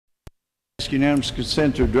ask unanimous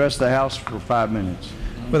consent to address the House for 5 minutes.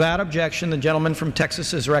 Without objection, the gentleman from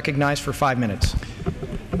Texas is recognized for 5 minutes.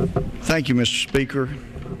 Thank you, Mr. Speaker.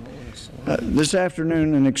 This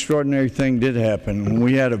afternoon, an extraordinary thing did happen.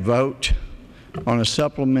 We had a vote on a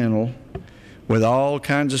supplemental with all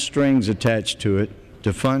kinds of strings attached to it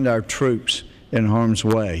to fund our troops in harm's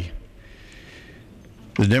way.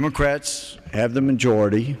 The Democrats have the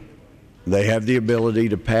majority. They have the ability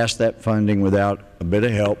to pass that funding without a bit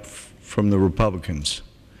of help from the Republicans.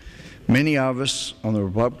 Many of us on the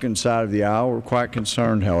Republican side of the aisle were quite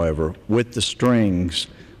concerned, however, with the strings,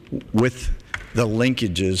 with the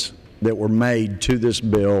linkages that were made to this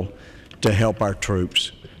bill to help our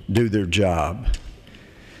troops do their job.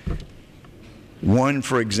 One,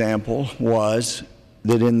 for example, was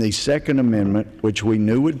that in the Second Amendment, which we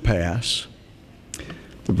knew would pass,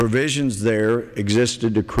 the provisions there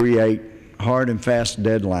existed to create hard and fast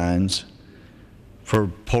deadlines for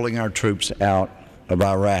pulling our troops out of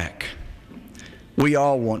Iraq. We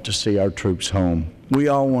all want to see our troops home. We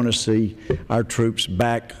all want to see our troops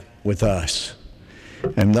back with us.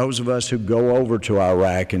 And those of us who go over to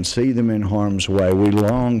Iraq and see them in harm's way, we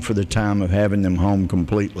long for the time of having them home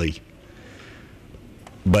completely.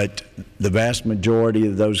 But the vast majority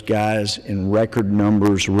of those guys in record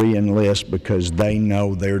numbers re-enlist because they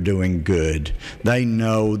know they're doing good. They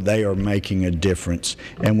know they are making a difference.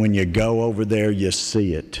 And when you go over there, you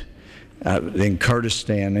see it. In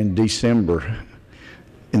Kurdistan in December,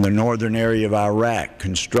 in the northern area of Iraq,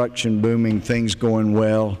 construction booming, things going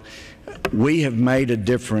well. We have made a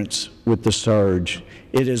difference with the surge.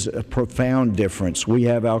 It is a profound difference. We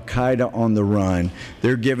have al-Qaeda on the run.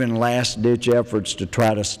 They're giving last-ditch efforts to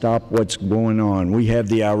try to stop what's going on. We have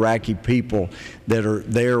the Iraqi people that are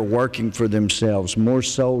there working for themselves, more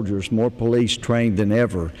soldiers, more police trained than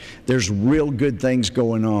ever. There's real good things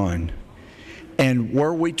going on. And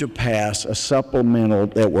were we to pass a supplemental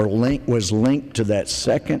that was linked to that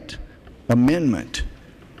Second Amendment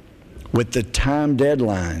with the time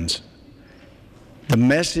deadlines, the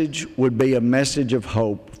message would be a message of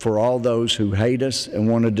hope for all those who hate us and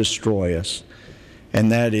want to destroy us. And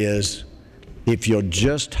that is, if you'll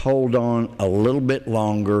just hold on a little bit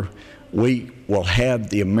longer, we will have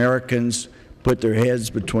the Americans put their heads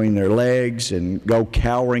between their legs and go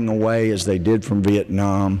cowering away as they did from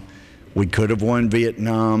Vietnam. We could have won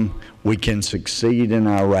Vietnam. We can succeed in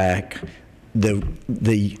Iraq.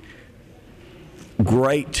 The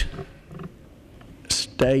great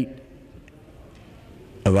state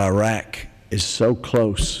of Iraq is so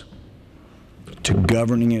close to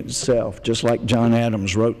governing itself, just like John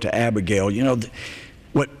Adams wrote to Abigail. You know,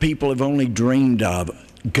 what people have only dreamed of,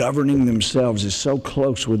 governing themselves, is so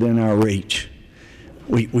close within our reach.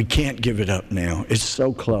 We can't give it up now. It's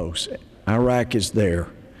so close. Iraq is there.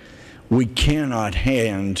 We cannot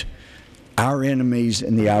hand our enemies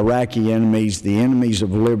and the Iraqi enemies, the enemies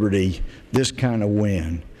of liberty, this kind of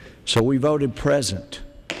win. So we voted present.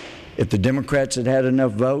 If the Democrats had had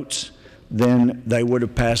enough votes, then they would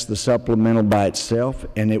have passed the supplemental by itself,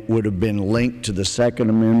 and it would have been linked to the Second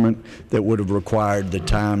Amendment that would have required the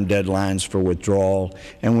time deadlines for withdrawal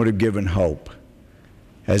and would have given hope.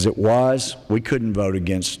 As it was, we couldn't vote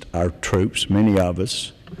against our troops, many of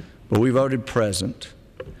us, but we voted present.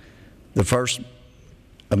 The First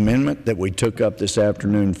Amendment that we took up this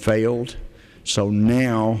afternoon failed, so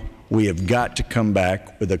now we have got to come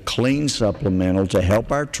back with a clean supplemental to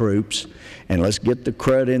help our troops, and let's get the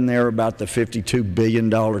crud in there about the $52 billion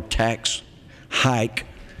tax hike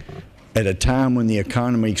at a time when the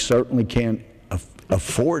economy certainly can't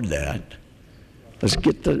afford that. Let's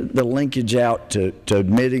get the linkage out to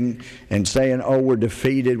admitting and saying, oh, we're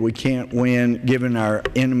defeated, we can't win, giving our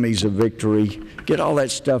enemies a victory. Get all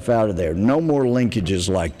that stuff out of there. No more linkages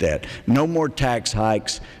like that. No more tax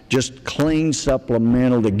hikes. Just clean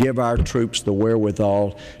supplemental to give our troops the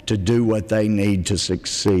wherewithal to do what they need to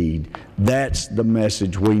succeed. That's the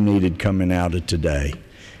message we needed coming out of today.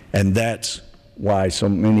 And that's why so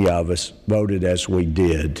many of us voted as we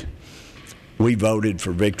did. We voted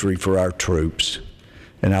for victory for our troops.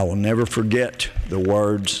 And I will never forget the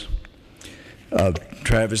words of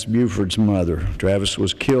Travis Buford's mother. Travis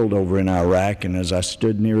was killed over in Iraq, and as I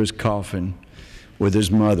stood near his coffin with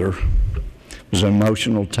his mother, it was an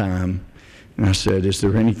emotional time, and I said, is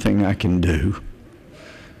there anything I can do?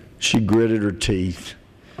 She gritted her teeth,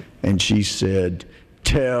 and she said,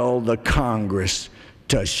 tell the Congress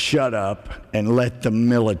to shut up and let the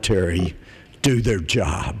military do their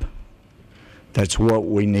job. That's what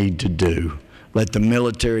we need to do. Let the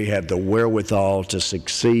military have the wherewithal to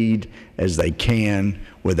succeed as they can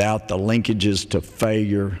without the linkages to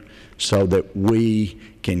failure, so that we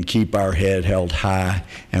can keep our head held high,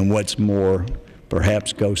 and what's more,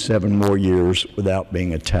 perhaps go 7 more years without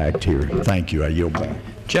being attacked here. Thank you. I yield back.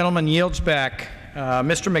 Gentleman yields back.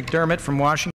 Mr. McDermott from Washington.